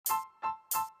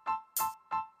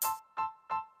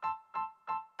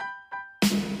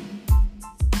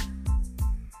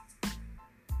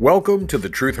Welcome to the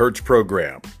Truth Hurts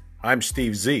program. I'm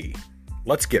Steve Z.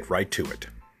 Let's get right to it.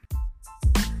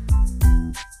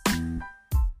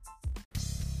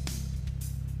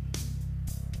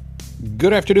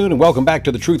 Good afternoon and welcome back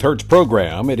to the Truth Hurts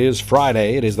program. It is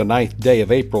Friday. It is the 9th day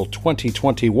of April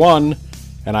 2021,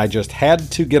 and I just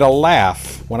had to get a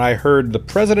laugh when I heard the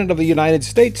President of the United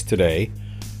States today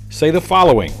say the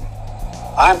following.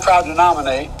 I'm proud to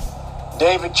nominate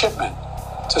David Chipman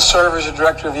to serve as the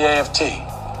director of the AFT.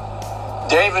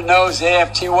 David knows the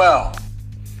AFT well.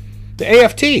 The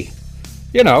AFT?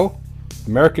 You know,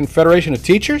 American Federation of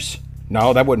Teachers?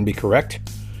 No, that wouldn't be correct.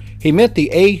 He meant the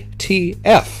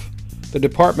ATF,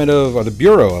 the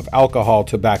Bureau of Alcohol,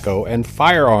 Tobacco, and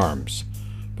Firearms.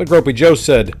 But Gropey Joe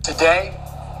said, Today,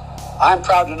 I'm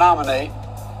proud to nominate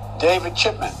David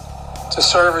Chipman to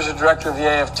serve as the director of the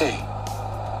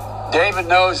AFT. David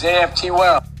knows the AFT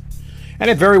well. And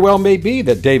it very well may be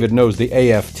that David knows the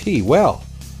AFT well.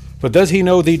 But does he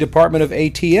know the Department of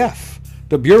ATF,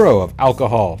 the Bureau of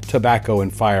Alcohol, Tobacco,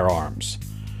 and Firearms?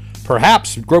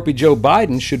 Perhaps Gropey Joe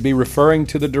Biden should be referring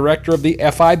to the director of the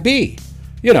FIB.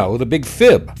 You know, the big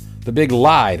fib, the big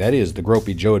lie, that is the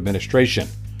Gropey Joe administration.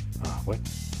 What?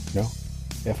 No?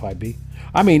 FIB?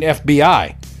 I mean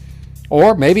FBI.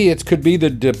 Or maybe it could be the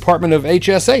Department of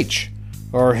HSH,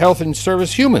 or Health and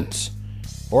Service Humans.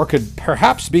 Or could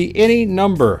perhaps be any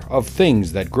number of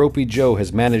things that Gropey Joe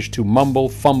has managed to mumble,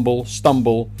 fumble,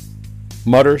 stumble,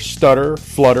 mutter, stutter,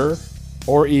 flutter,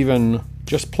 or even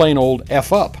just plain old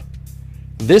F up.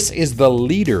 This is the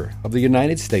leader of the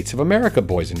United States of America,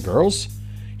 boys and girls.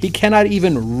 He cannot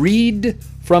even read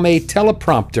from a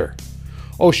teleprompter.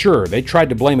 Oh, sure, they tried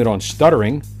to blame it on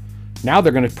stuttering. Now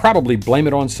they're going to probably blame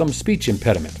it on some speech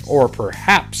impediment, or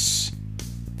perhaps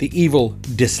the evil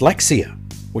dyslexia,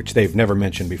 which they've never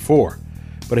mentioned before.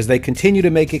 But as they continue to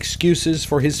make excuses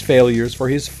for his failures, for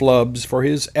his flubs, for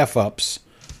his F-ups,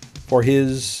 for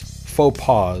his faux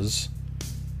pas,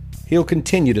 he'll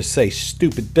continue to say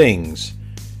stupid things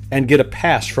and get a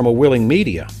pass from a willing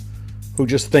media who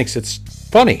just thinks it's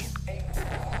funny.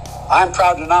 I'm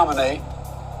proud to nominate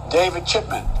David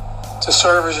Chipman to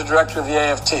serve as the director of the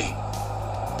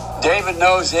AFT. David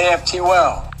knows the AFT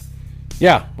well.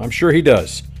 Yeah, I'm sure he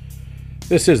does.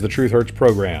 This is the Truth Hurts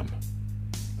program,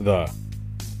 the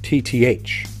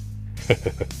TTH.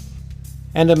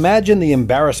 And imagine the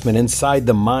embarrassment inside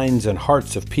the minds and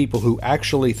hearts of people who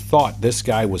actually thought this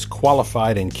guy was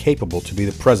qualified and capable to be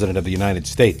the President of the United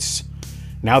States.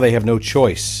 Now they have no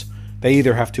choice. They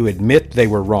either have to admit they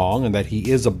were wrong and that he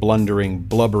is a blundering,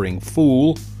 blubbering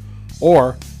fool,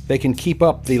 or they can keep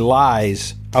up the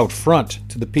lies out front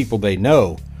to the people they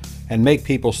know and make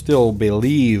people still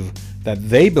believe that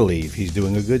they believe he's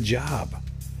doing a good job.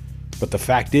 But the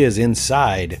fact is,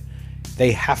 inside,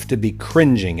 they have to be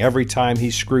cringing every time he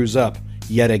screws up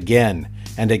yet again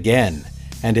and again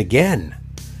and again.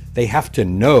 They have to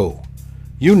know.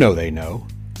 You know they know.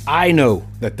 I know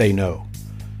that they know.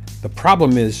 The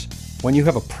problem is when you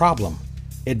have a problem,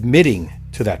 admitting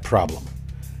to that problem.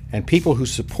 And people who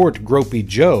support Gropey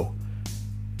Joe,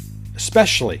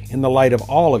 especially in the light of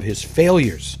all of his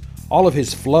failures, all of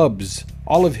his flubs,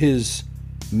 all of his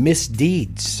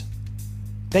misdeeds,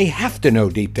 they have to know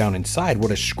deep down inside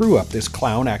what a screw-up this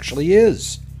clown actually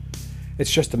is.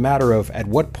 It's just a matter of at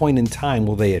what point in time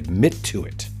will they admit to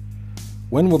it?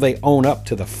 When will they own up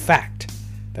to the fact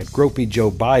that Gropey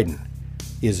Joe Biden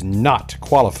is not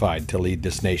qualified to lead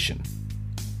this nation?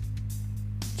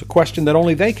 It's a question that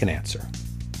only they can answer.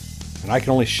 And I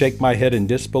can only shake my head in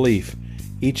disbelief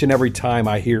each and every time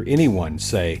I hear anyone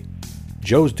say,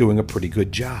 Joe's doing a pretty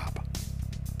good job.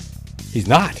 He's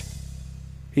not.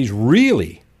 He's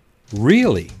really,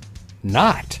 really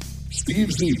not.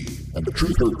 Steve Z and the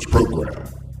Truth Hurts program.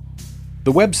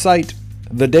 The website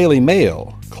The Daily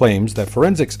Mail claims that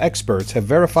forensics experts have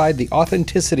verified the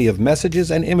authenticity of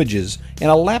messages and images in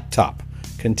a laptop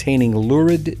containing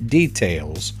lurid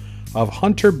details of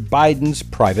Hunter Biden's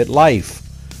private life.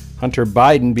 Hunter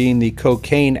Biden being the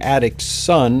cocaine addict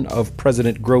son of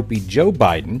President Gropey Joe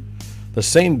Biden, the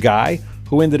same guy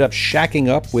who ended up shacking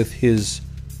up with his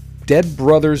dead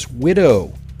brother's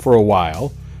widow for a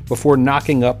while before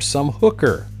knocking up some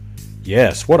hooker.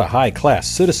 Yes, what a high-class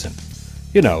citizen.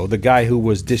 You know, the guy who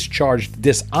was discharged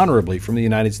dishonorably from the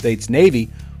United States Navy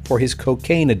for his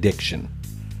cocaine addiction.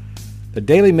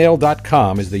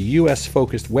 TheDailyMail.com is the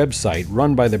U.S.-focused website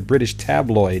run by the British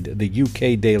tabloid the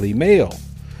UK Daily Mail,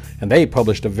 and they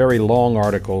published a very long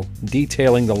article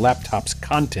detailing the laptop's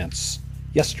contents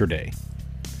yesterday.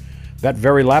 That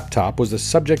very laptop was the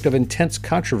subject of intense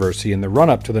controversy in the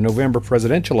run-up to the November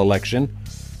presidential election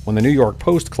when the New York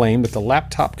Post claimed that the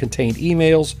laptop contained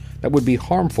emails that would be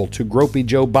harmful to gropey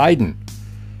Joe Biden.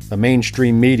 The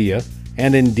mainstream media,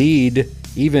 and indeed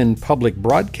even public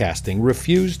broadcasting,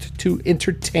 refused to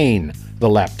entertain the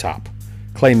laptop,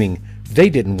 claiming they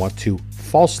didn't want to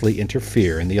falsely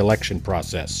interfere in the election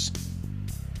process.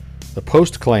 The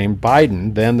Post claimed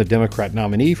Biden, then the Democrat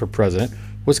nominee for president,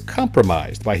 was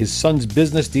compromised by his son's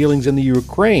business dealings in the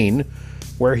Ukraine,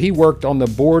 where he worked on the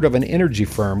board of an energy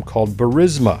firm called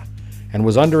Burisma and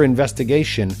was under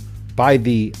investigation by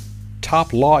the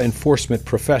top law enforcement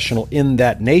professional in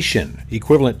that nation,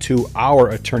 equivalent to our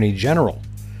Attorney General.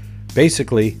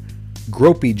 Basically,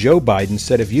 gropey Joe Biden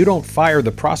said, if you don't fire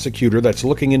the prosecutor that's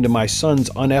looking into my son's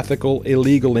unethical,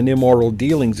 illegal, and immoral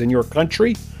dealings in your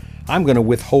country, I'm going to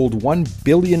withhold $1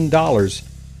 billion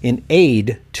in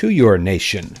aid to your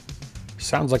nation.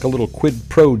 Sounds like a little quid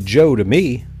pro Joe to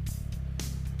me.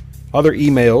 Other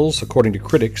emails, according to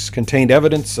critics, contained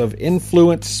evidence of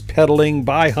influence peddling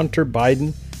by Hunter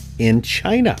Biden in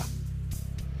China.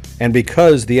 And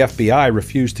because the FBI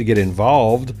refused to get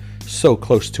involved so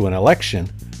close to an election,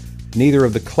 neither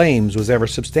of the claims was ever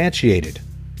substantiated.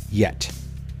 Yet.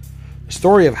 The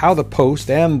story of how the Post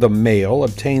and the Mail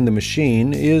obtained the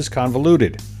machine is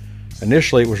convoluted.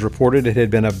 Initially, it was reported it had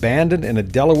been abandoned in a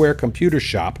Delaware computer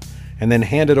shop and then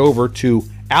handed over to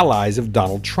allies of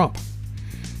Donald Trump.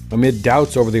 Amid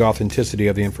doubts over the authenticity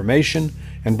of the information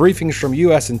and briefings from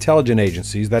U.S. intelligence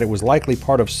agencies that it was likely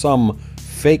part of some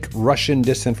fake Russian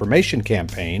disinformation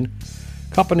campaign,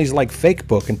 companies like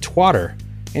Fakebook and Twitter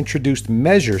introduced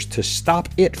measures to stop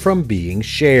it from being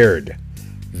shared.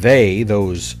 They,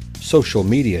 those social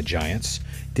media giants,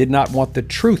 did not want the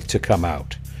truth to come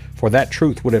out, for that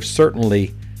truth would have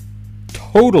certainly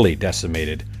totally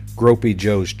decimated Gropey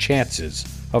Joe's chances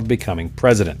of becoming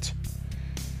president.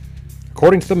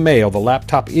 According to the Mail, the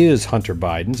laptop is Hunter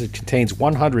Biden's. It contains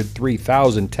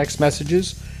 103,000 text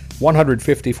messages,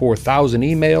 154,000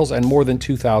 emails, and more than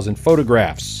 2,000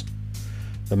 photographs.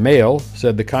 The Mail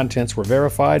said the contents were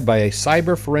verified by a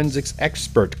cyber forensics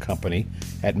expert company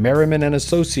at Merriman &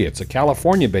 Associates, a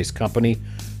California-based company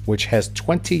which has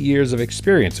 20 years of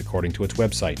experience, according to its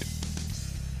website.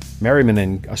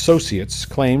 Merriman & Associates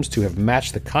claims to have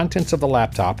matched the contents of the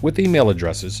laptop with email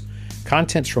addresses,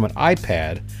 contents from an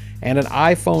iPad, and an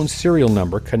iPhone serial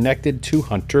number connected to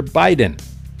Hunter Biden.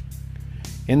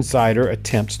 Insider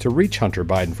attempts to reach Hunter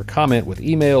Biden for comment with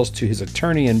emails to his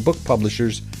attorney and book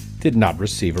publishers did not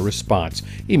receive a response.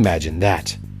 Imagine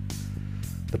that.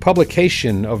 The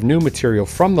publication of new material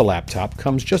from the laptop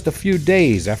comes just a few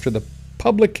days after the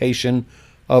publication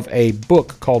of a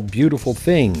book called Beautiful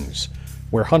Things,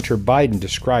 where Hunter Biden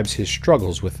describes his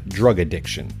struggles with drug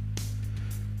addiction.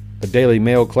 The Daily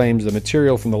Mail claims the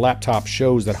material from the laptop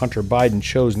shows that Hunter Biden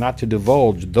chose not to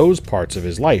divulge those parts of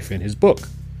his life in his book.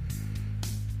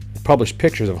 It published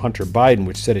pictures of Hunter Biden,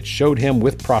 which said it showed him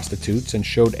with prostitutes and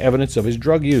showed evidence of his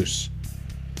drug use.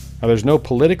 Now, there's no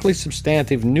politically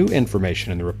substantive new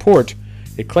information in the report.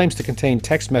 It claims to contain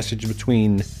text messages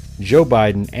between Joe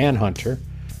Biden and Hunter,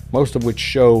 most of which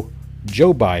show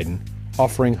Joe Biden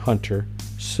offering Hunter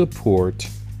support.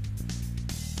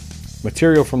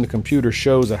 Material from the computer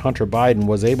shows that Hunter Biden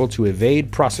was able to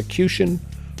evade prosecution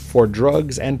for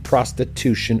drugs and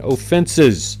prostitution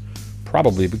offenses,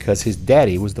 probably because his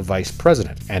daddy was the vice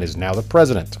president and is now the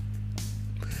president.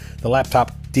 The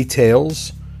laptop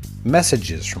details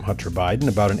messages from Hunter Biden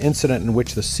about an incident in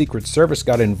which the Secret Service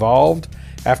got involved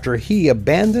after he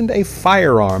abandoned a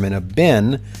firearm in a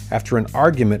bin after an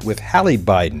argument with Hallie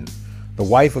Biden, the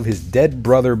wife of his dead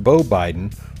brother Beau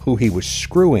Biden, who he was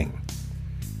screwing.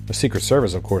 The Secret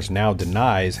Service, of course, now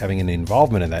denies having any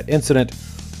involvement in that incident,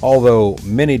 although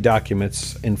many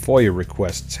documents and FOIA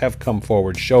requests have come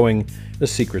forward showing the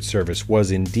Secret Service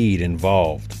was indeed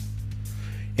involved.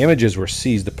 Images were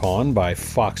seized upon by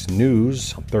Fox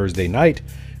News on Thursday night,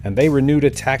 and they renewed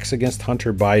attacks against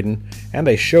Hunter Biden, and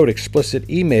they showed explicit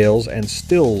emails and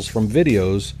stills from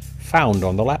videos found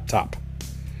on the laptop.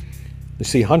 You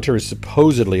see, Hunter is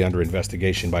supposedly under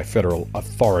investigation by federal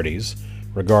authorities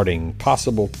regarding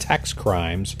possible tax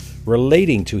crimes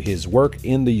relating to his work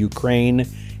in the Ukraine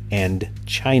and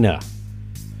China.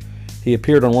 He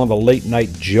appeared on one of the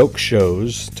late-night joke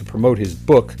shows to promote his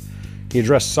book. He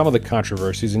addressed some of the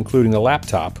controversies, including the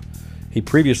laptop. He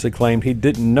previously claimed he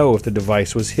didn't know if the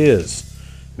device was his.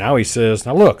 Now he says,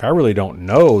 now look, I really don't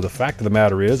know. The fact of the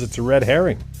matter is it's a red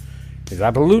herring. It's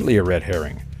absolutely a red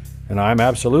herring. And I'm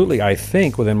absolutely, I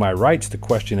think, within my rights to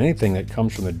question anything that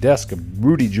comes from the desk of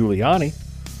Rudy Giuliani.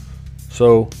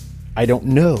 So, I don't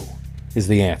know is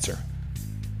the answer.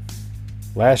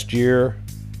 Last year,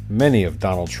 Many of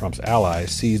Donald Trump's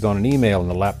allies seized on an email in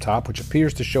the laptop which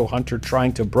appears to show Hunter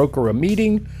trying to broker a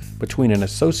meeting between an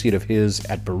associate of his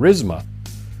at Burisma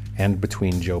and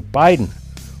between Joe Biden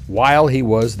while he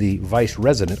was the vice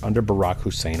resident under Barack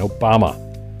Hussein Obama.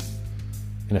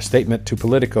 In a statement to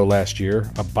Politico last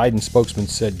year, a Biden spokesman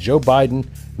said Joe Biden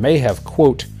may have,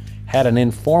 quote, had an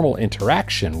informal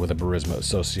interaction with a Burisma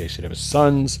association of his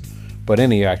sons, but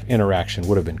any interaction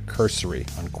would have been cursory,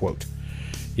 unquote.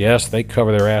 Yes, they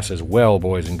cover their asses well,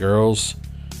 boys and girls.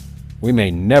 We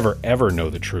may never, ever know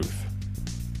the truth.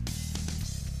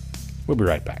 We'll be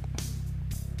right back.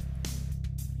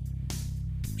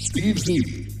 Steve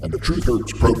Z and the Truth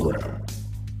Hurts program.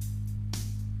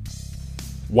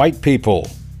 White people,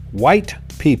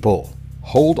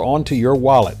 hold on to your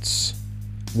wallets.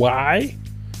 Why?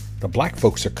 The black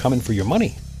folks are coming for your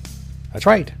money. That's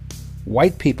right.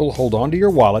 White people, hold on to your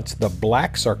wallets. The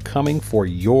blacks are coming for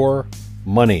your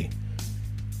money.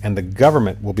 And the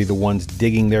government will be the ones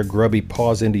digging their grubby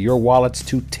paws into your wallets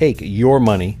to take your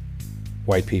money,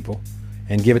 white people,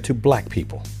 and give it to black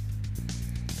people.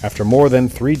 After more than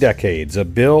 3 decades, a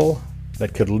bill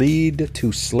that could lead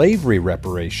to slavery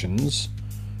reparations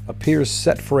appears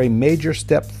set for a major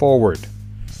step forward.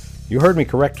 You heard me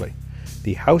correctly.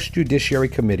 The House Judiciary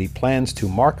Committee plans to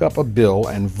mark up a bill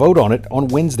and vote on it on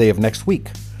Wednesday of next week.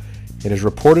 It is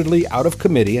reportedly out of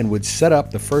committee and would set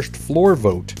up the first floor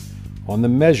vote on the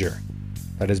measure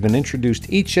that has been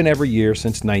introduced each and every year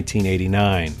since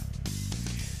 1989.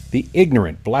 The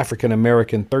ignorant African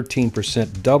American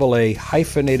 13% AA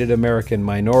hyphenated American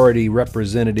minority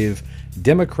representative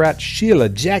Democrat Sheila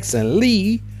Jackson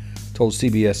Lee told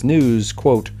CBS News,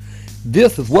 quote,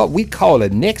 "This is what we call a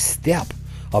next step.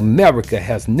 America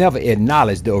has never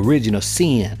acknowledged the original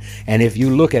sin, and if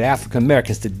you look at African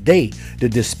Americans today, the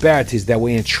disparities that were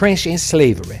entrenched in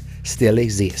slavery still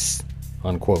exist,"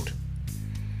 unquote.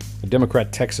 The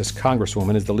Democrat Texas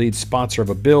Congresswoman is the lead sponsor of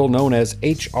a bill known as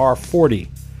H.R. 40.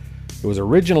 It was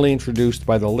originally introduced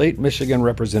by the late Michigan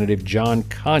Representative John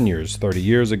Conyers 30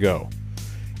 years ago.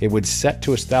 It would set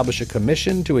to establish a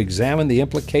commission to examine the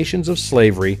implications of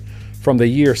slavery from the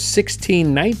year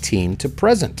 1619 to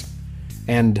present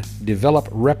and develop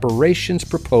reparations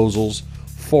proposals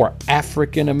for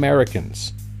African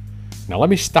Americans. Now let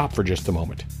me stop for just a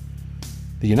moment.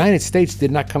 The United States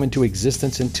did not come into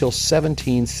existence until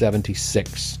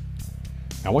 1776.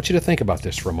 Now, I want you to think about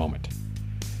this for a moment.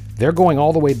 They're going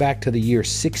all the way back to the year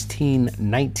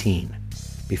 1619,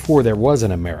 before there was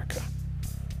an America,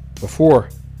 before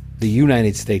the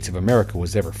United States of America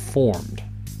was ever formed.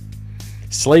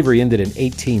 Slavery ended in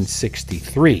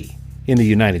 1863 in the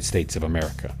United States of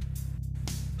America.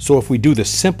 So if we do the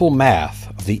simple math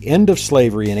of the end of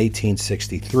slavery in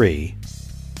 1863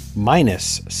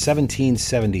 minus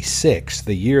 1776,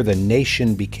 the year the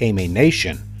nation became a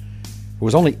nation, it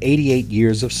was only 88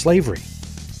 years of slavery.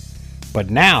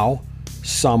 But now,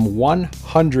 some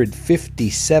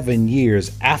 157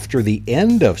 years after the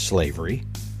end of slavery,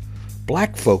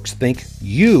 black folks think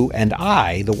you and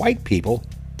I, the white people,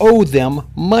 owe them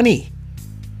money.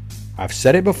 I've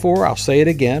said it before, I'll say it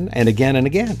again and again and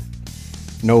again.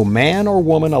 No man or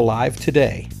woman alive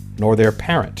today, nor their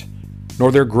parent,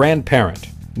 nor their grandparent,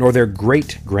 nor their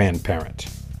great-grandparent,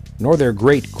 nor their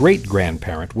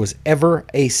great-great-grandparent was ever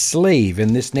a slave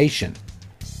in this nation.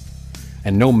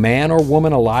 And no man or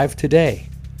woman alive today,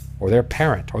 or their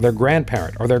parent, or their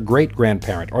grandparent, or their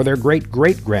great-grandparent, or their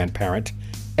great-great-grandparent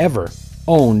ever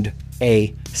owned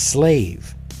a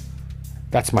slave.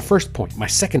 That's my first point. My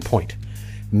second point.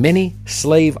 Many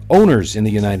slave owners in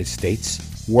the United States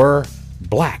were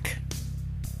black.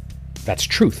 That's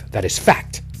truth. That is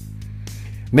fact.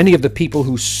 Many of the people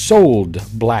who sold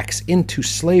blacks into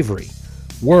slavery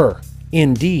were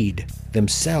indeed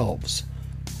themselves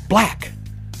black.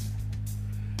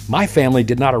 My family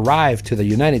did not arrive to the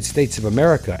United States of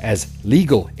America as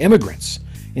legal immigrants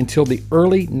until the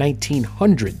early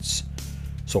 1900s.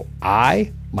 So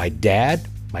I, my dad,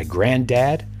 my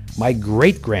granddad, my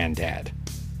great-granddad,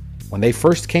 when they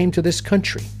first came to this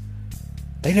country,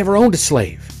 they never owned a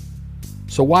slave.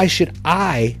 So why should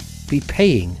I be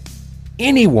paying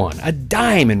anyone a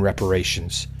dime in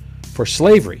reparations for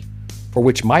slavery, for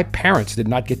which my parents did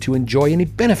not get to enjoy any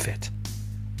benefit?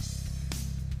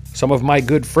 Some of my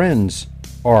good friends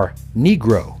are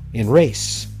Negro in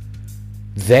race.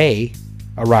 They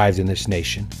arrived in this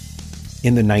nation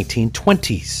in the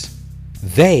 1920s.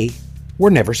 They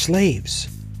were never slaves.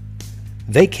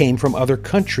 They came from other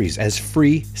countries as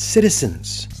free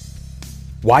citizens.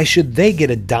 Why should they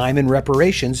get a dime in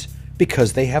reparations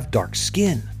because they have dark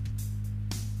skin?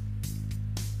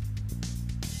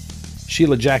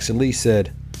 Sheila Jackson Lee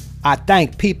said, "I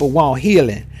think people want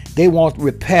healing They want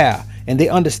repair, and they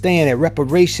understand that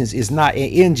reparations is not an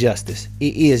injustice.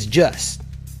 It is just.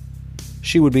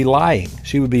 She would be lying.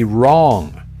 She would be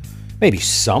wrong. Maybe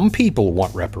some people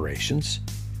want reparations,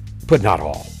 but not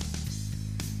all.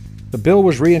 The bill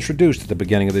was reintroduced at the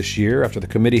beginning of this year after the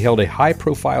committee held a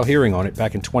high-profile hearing on it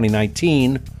back in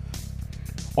 2019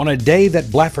 on a day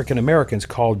that Black African Americans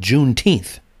call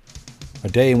Juneteenth, a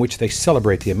day in which they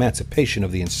celebrate the emancipation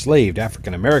of the enslaved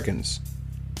African Americans.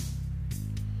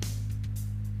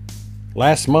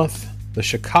 Last month, the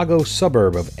Chicago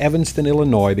suburb of Evanston,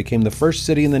 Illinois, became the first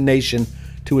city in the nation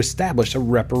to establish a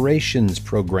reparations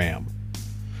program.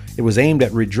 It was aimed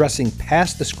at redressing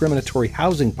past discriminatory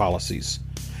housing policies,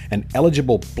 and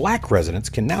eligible black residents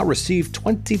can now receive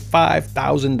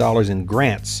 $25,000 in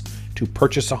grants to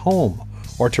purchase a home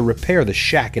or to repair the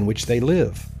shack in which they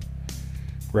live.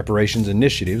 Reparations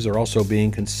initiatives are also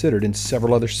being considered in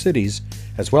several other cities,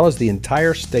 as well as the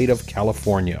entire state of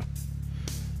California.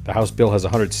 The House bill has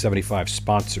 175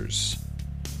 sponsors.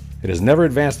 It has never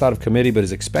advanced out of committee, but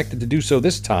is expected to do so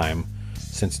this time,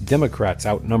 since Democrats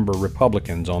outnumber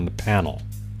Republicans on the panel.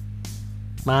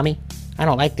 Mommy, I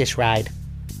don't like this ride.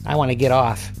 I want to get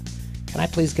off. Can I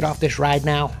please get off this ride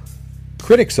now?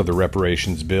 Critics of the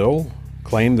reparations bill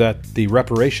claim that the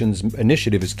reparations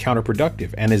initiative is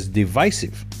counterproductive and is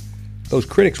divisive. Those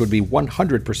critics would be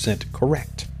 100%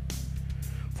 correct.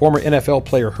 Former NFL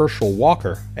player Herschel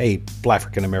Walker, a Black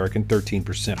African American,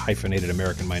 13% hyphenated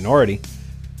American minority,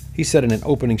 he said in an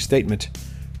opening statement,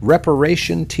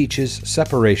 "Reparation teaches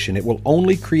separation. It will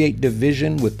only create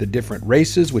division with the different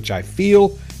races, which I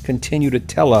feel continue to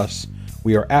tell us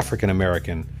we are African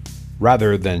American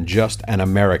rather than just an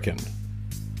American."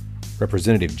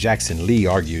 Representative Jackson Lee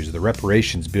argues the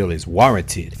reparations bill is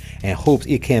warranted and hopes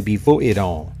it can be voted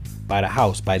on by the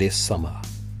House by this summer.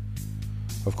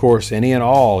 Of course, any and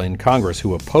all in Congress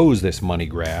who oppose this money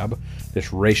grab,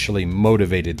 this racially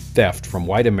motivated theft from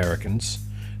white Americans,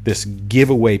 this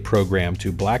giveaway program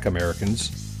to black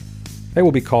Americans, they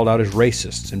will be called out as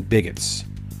racists and bigots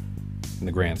in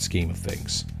the grand scheme of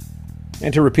things.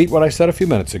 And to repeat what I said a few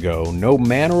minutes ago, no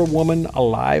man or woman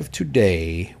alive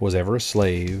today was ever a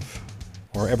slave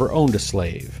or ever owned a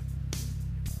slave.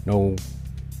 No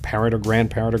parent or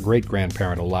grandparent or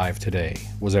great-grandparent alive today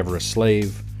was ever a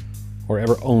slave or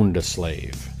ever owned a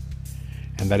slave.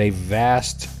 And that a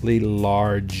vastly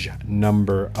large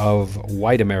number of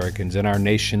white Americans in our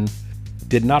nation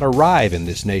did not arrive in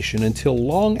this nation until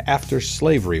long after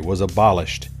slavery was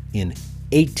abolished in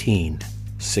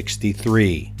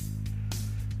 1863.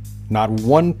 Not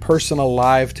one person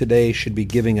alive today should be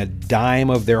giving a dime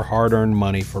of their hard-earned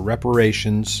money for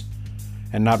reparations,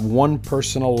 and not one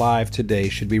person alive today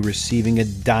should be receiving a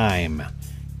dime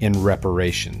in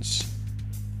reparations.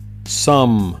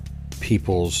 Some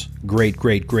people's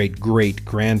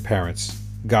great-great-great-great-grandparents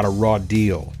got a raw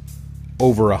deal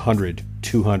over 100,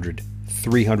 200,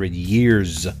 300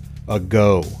 years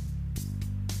ago.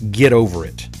 Get over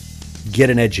it. Get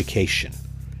an education.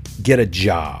 Get a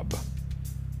job.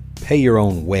 Pay your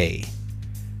own way.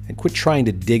 And quit trying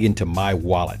to dig into my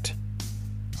wallet.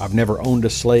 I've never owned a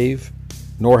slave,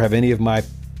 nor have any of my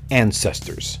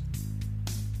ancestors.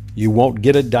 You won't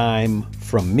get a dime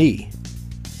from me,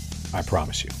 I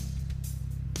promise you.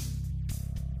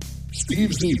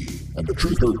 Steve Z and the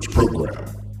Truth Hurts program.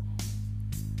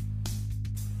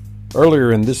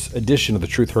 Earlier in this edition of the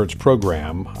Truth Hurts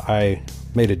program, I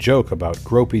made a joke about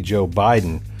Gropey Joe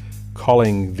Biden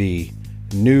calling the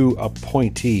new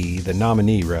appointee, the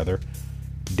nominee rather,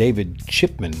 David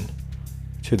Chipman,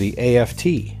 to the AFT,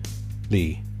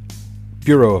 the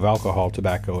Bureau of Alcohol,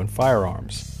 Tobacco, and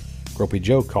Firearms. Gropey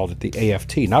Joe called it the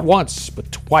AFT, not once, but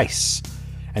twice.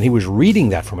 And he was reading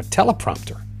that from a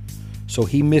teleprompter. So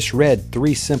he misread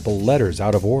 3 simple letters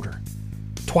out of order.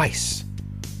 Twice.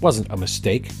 It wasn't a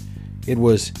mistake. It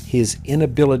was his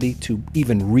inability to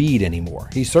even read anymore.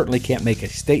 He certainly can't make a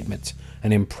statement,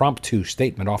 an impromptu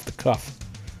statement off the cuff.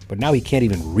 But now he can't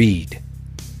even read.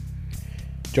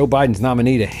 Joe Biden's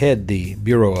nominee to head the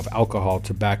Bureau of Alcohol,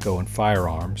 Tobacco, and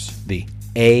Firearms, the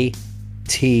ATF,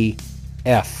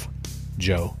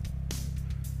 Joe,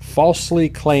 falsely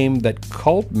claimed that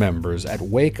cult members at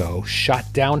Waco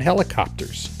shot down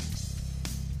helicopters.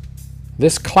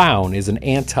 This clown is an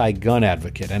anti-gun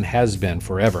advocate and has been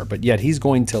forever, but yet he's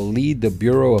going to lead the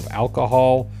Bureau of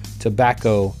Alcohol,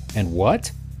 Tobacco, and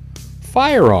what?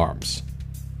 Firearms.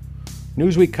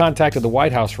 Newsweek contacted the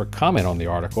White House for comment on the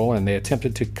article, and they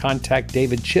attempted to contact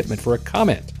David Chipman for a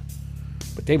comment.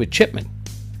 But David Chipman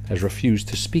has refused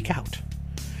to speak out.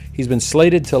 He's been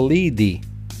slated to lead the,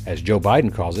 as Joe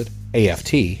Biden calls it,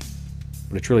 AFT,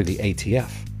 but it's really the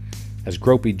ATF, as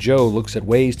Gropey Joe looks at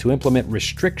ways to implement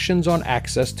restrictions on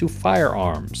access to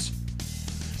firearms.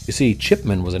 You see,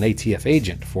 Chipman was an ATF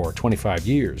agent for 25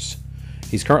 years.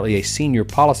 He's currently a senior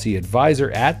policy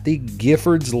advisor at the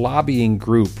Giffords Lobbying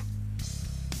Group,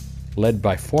 led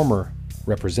by former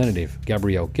Representative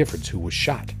Gabrielle Giffords, who was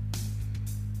shot.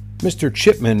 Mr.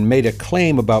 Chipman made a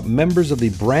claim about members of the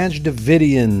Branch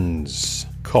Davidians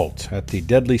cult at the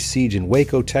deadly siege in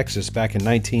Waco, Texas back in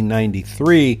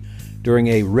 1993 during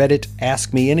a Reddit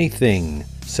Ask Me Anything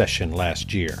session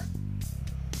last year.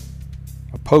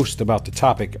 A post about the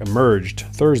topic emerged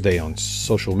Thursday on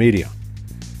social media.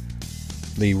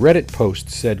 The Reddit post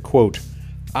said, quote,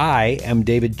 "I am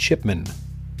David Chipman.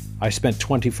 I spent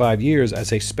 25 years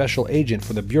as a special agent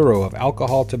for the Bureau of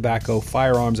Alcohol, Tobacco,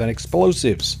 Firearms, and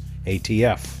Explosives,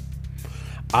 ATF.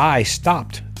 I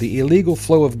stopped the illegal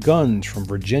flow of guns from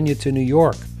Virginia to New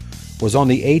York, was on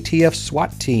the ATF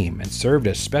SWAT team, and served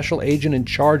as special agent in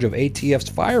charge of ATF's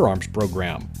firearms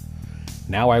program.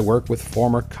 Now I work with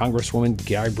former Congresswoman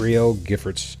Gabrielle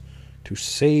Giffords to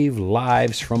save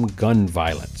lives from gun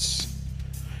violence."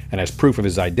 And as proof of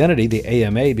his identity, the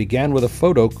AMA began with a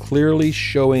photo clearly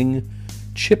showing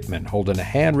Chipman holding a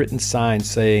handwritten sign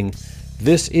saying,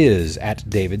 "This is at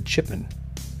David Chipman."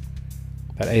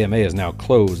 That AMA is now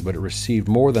closed, but it received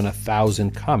more than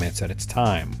 1,000 comments at its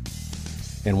time.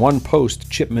 In one post,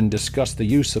 Chipman discussed the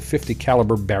use of .50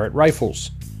 caliber Barrett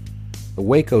rifles. The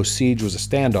Waco siege was a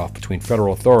standoff between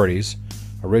federal authorities,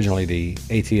 originally the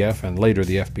ATF and later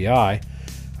the FBI,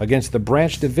 against the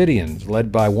Branch Davidians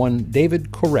led by one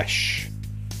David Koresh.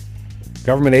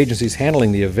 Government agencies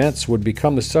handling the events would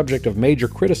become the subject of major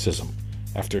criticism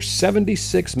after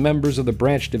 76 members of the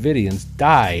Branch Davidians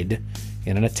died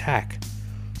in an attack.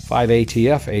 5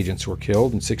 ATF agents were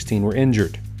killed and 16 were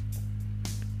injured.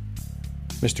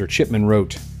 Mr. Chipman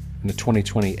wrote in the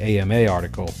 2020 AMA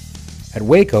article, "At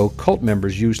Waco, cult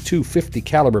members used two .50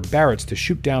 caliber Barretts to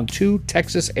shoot down 2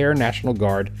 Texas Air National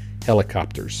Guard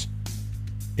helicopters."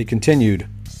 It continued,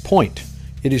 "Point.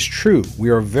 It is true we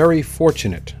are very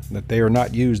fortunate that they are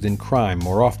not used in crime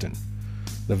more often.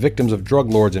 The victims of drug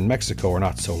lords in Mexico are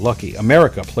not so lucky.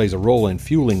 America plays a role in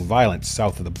fueling violence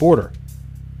south of the border."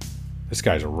 This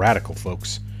guy's a radical,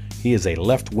 folks. He is a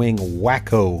left-wing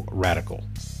wacko radical.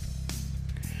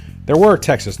 There were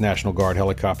Texas National Guard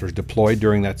helicopters deployed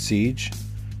during that siege.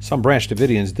 Some Branch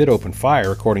Davidians did open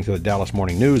fire, according to the Dallas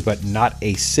Morning News, but not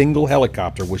a single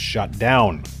helicopter was shot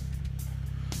down.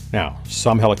 Now,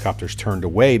 some helicopters turned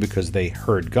away because they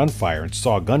heard gunfire and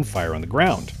saw gunfire on the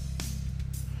ground.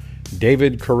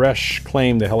 David Koresh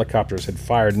claimed the helicopters had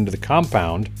fired into the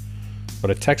compound,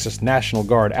 but a Texas National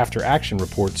Guard after-action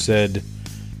report said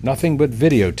nothing but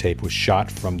videotape was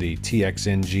shot from the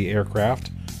TXNG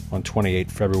aircraft on 28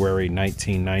 February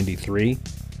 1993.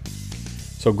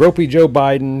 So Gropey Joe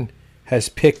Biden has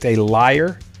picked a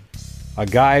liar, a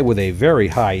guy with a very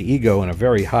high ego and a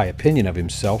very high opinion of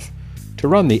himself, to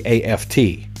run the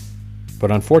AFT.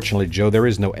 But unfortunately, Joe, there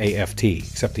is no AFT,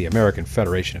 except the American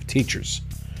Federation of Teachers.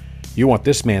 You want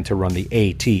this man to run the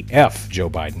ATF, Joe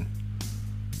Biden.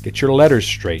 Get your letters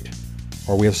straight,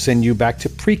 or we'll send you back to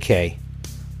pre-K,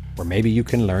 where maybe you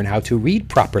can learn how to read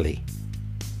properly.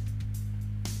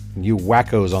 And you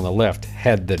wackos on the left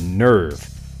had the nerve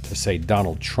to say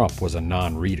Donald Trump was a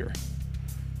non-reader.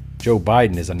 Joe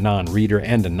Biden is a non-reader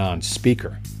and a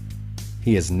non-speaker.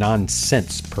 He is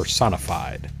nonsense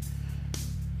personified.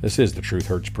 This is the Truth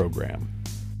Hurts program.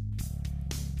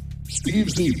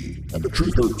 Steve Z and the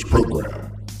Truth Hurts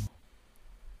program.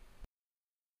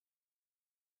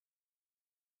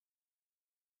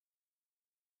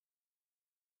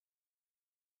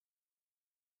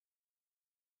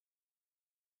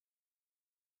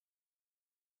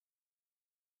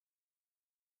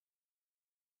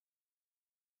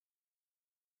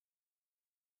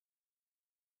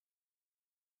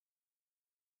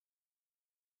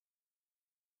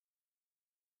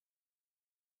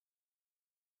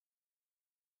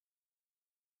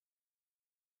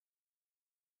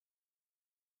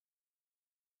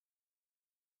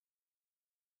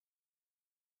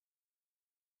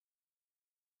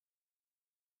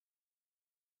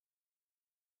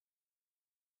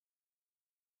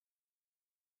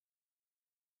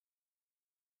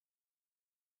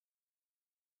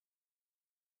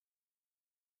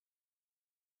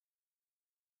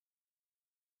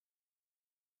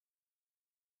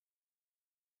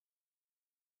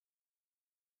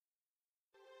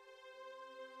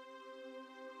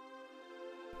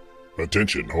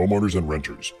 Attention, homeowners and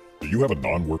renters. Do you have a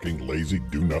non-working, lazy,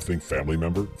 do-nothing family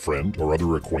member, friend, or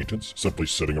other acquaintance simply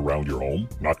sitting around your home,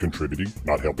 not contributing,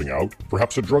 not helping out?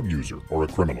 Perhaps a drug user or a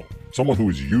criminal. Someone who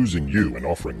is using you and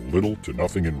offering little to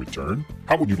nothing in return?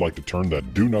 How would you like to turn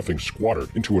that do-nothing squatter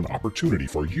into an opportunity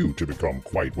for you to become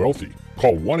quite wealthy?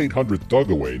 Call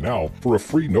 1-800-THUG-AWAY now for a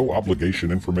free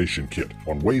no-obligation information kit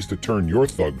on ways to turn your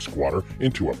thug squatter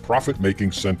into a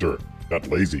profit-making center. That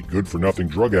lazy, good-for-nothing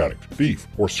drug addict, thief,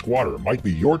 or squatter might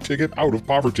be your ticket out of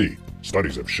poverty.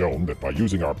 Studies have shown that by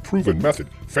using our proven method,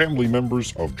 family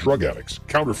members of drug addicts,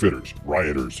 counterfeiters,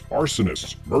 rioters,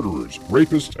 arsonists, murderers,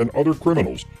 rapists, and other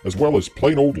criminals, as well as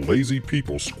plain old lazy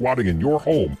people squatting in your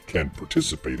home, can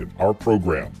participate in our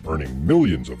program, earning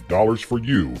millions of dollars for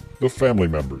you, the family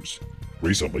members.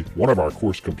 Recently, one of our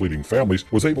course-completing families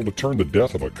was able to turn the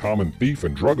death of a common thief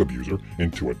and drug abuser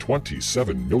into a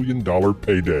 $27 million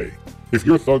payday. If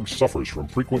your thug suffers from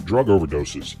frequent drug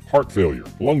overdoses, heart failure,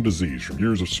 lung disease from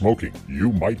years of smoking,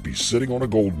 you might be sitting on a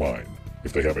gold mine.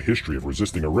 If they have a history of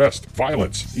resisting arrest,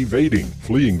 violence, evading,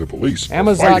 fleeing the police,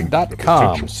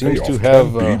 Amazon.com seems to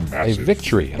have a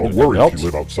victory under their belt. If you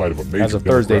live outside of a major As of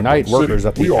Thursday night, workers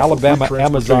at the Alabama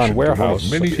Amazon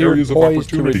warehouse appeared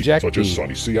poised to reject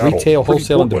the retail,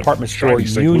 wholesale, and department store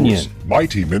union.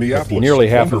 Mighty Minneapolis, Nearly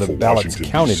half of the ballots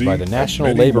counted by the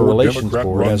National Labor Relations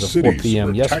Board as of 4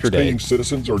 p.m. yesterday.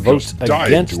 Votes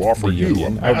against the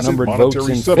union outnumbered votes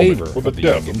in favor of the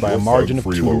union by a margin of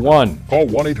 2-1. Call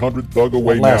 1-800-THUG.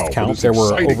 At last count, there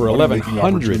were over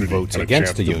 1,100 votes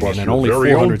against the union and only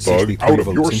 463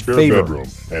 votes in favor.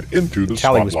 The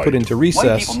tally was put into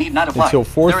recess until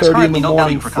 4:30 in the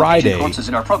morning Friday.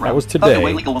 That was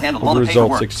today, with the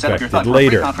results expected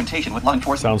later.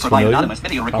 Sounds familiar?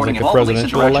 Sounds like the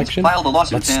presidential election?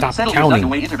 Let's stop counting.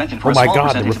 Oh my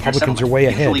God, the Republicans are way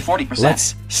ahead.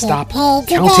 Let's stop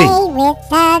counting. We'll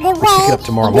pick it up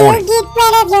tomorrow morning.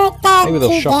 Maybe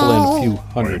they'll shuffle in a few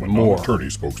hundred more,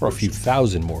 or a few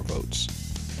thousand more votes.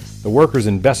 The workers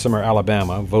in Bessemer,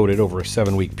 Alabama voted over a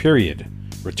 7-week period,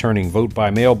 returning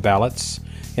vote-by-mail ballots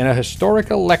in a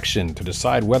historic election to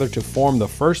decide whether to form the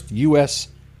first U.S.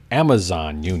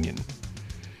 Amazon union.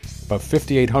 About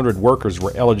 5,800 workers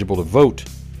were eligible to vote.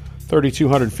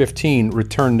 3,215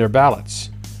 returned their ballots.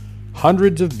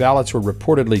 Hundreds of ballots were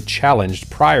reportedly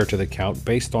challenged prior to the count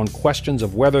based on questions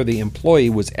of whether the employee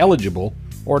was eligible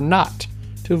or not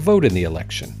to vote in the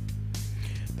election.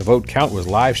 The vote count was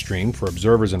live-streamed for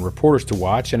observers and reporters to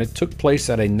watch, and it took place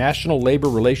at a National Labor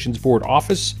Relations Board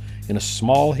office in a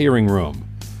small hearing room,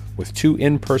 with 2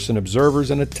 in-person observers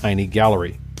and a tiny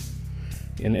gallery.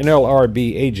 An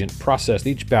NLRB agent processed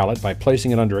each ballot by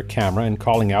placing it under a camera and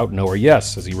calling out no or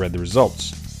yes as he read the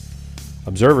results.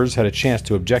 Observers had a chance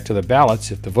to object to the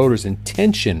ballots if the voter's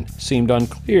intention seemed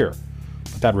unclear,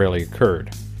 but that rarely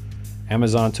occurred.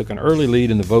 Amazon took an early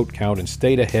lead in the vote count and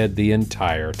stayed ahead the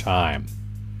entire time.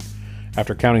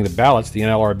 After counting the ballots, the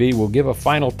NLRB will give a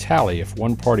final tally. If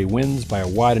one party wins by a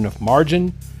wide enough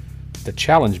margin, the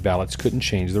challenge ballots couldn't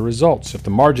change the results. If the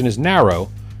margin is narrow,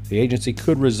 the agency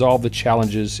could resolve the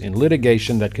challenges in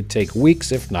litigation that could take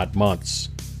weeks, if not months.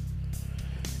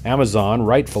 Amazon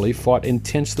rightfully fought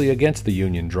intensely against the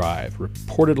union drive,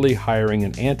 reportedly hiring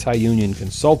an anti-union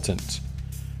consultant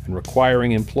and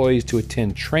requiring employees to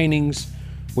attend trainings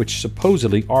which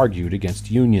supposedly argued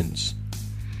against unions.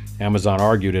 Amazon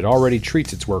argued it already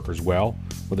treats its workers well,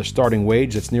 with a starting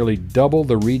wage that's nearly double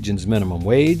the region's minimum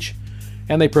wage,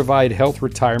 and they provide health,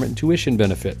 retirement, and tuition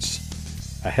benefits.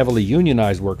 A heavily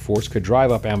unionized workforce could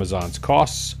drive up Amazon's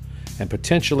costs and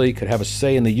potentially could have a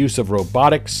say in the use of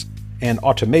robotics and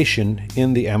automation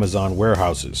in the Amazon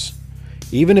warehouses.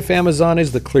 Even if Amazon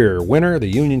is the clear winner, the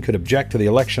union could object to the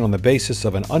election on the basis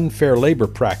of an unfair labor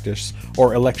practice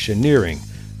or electioneering,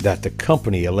 that the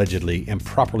company allegedly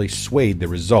improperly swayed the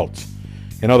result.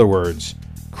 In other words,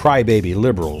 crybaby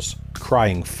liberals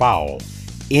crying foul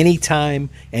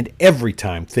anytime and every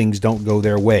time things don't go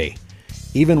their way,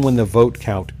 even when the vote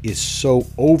count is so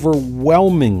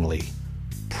overwhelmingly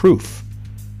proof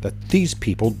that these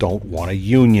people don't want a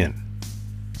union.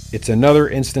 It's another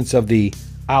instance of the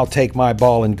 "I'll take my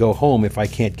ball and go home if I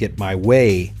can't get my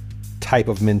way" type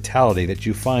of mentality that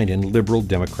you find in liberal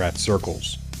Democrat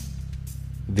circles.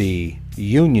 The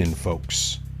union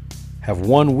folks have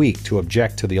 1 week to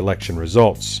object to the election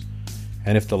results,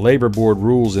 and if the Labor Board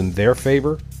rules in their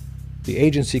favor, the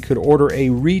agency could order a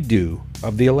redo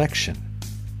of the election.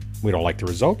 We don't like the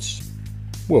results?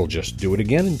 We'll just do it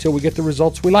again until we get the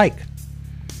results we like.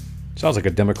 Sounds like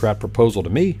a Democrat proposal to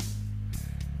me.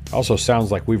 Also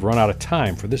sounds like we've run out of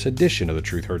time for this edition of the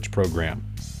Truth Hurts program.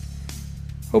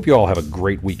 Hope you all have a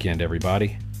great weekend,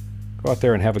 everybody. Go out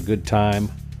there and have a good time.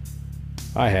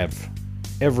 I have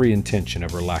every intention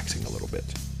of relaxing a little bit.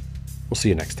 We'll see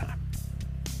you next time.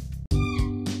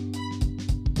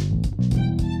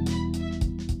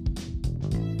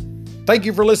 Thank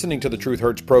you for listening to the Truth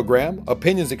Hurts program.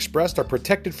 Opinions expressed are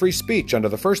protected free speech under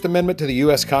the First Amendment to the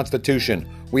U.S. Constitution.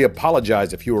 We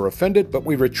apologize if you were offended, but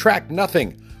we retract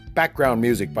nothing. Background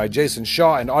music by Jason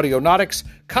Shaw and Audionautics.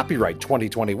 Copyright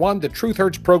 2021, the Truth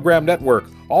Hurts Program Network.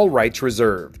 All rights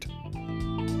reserved.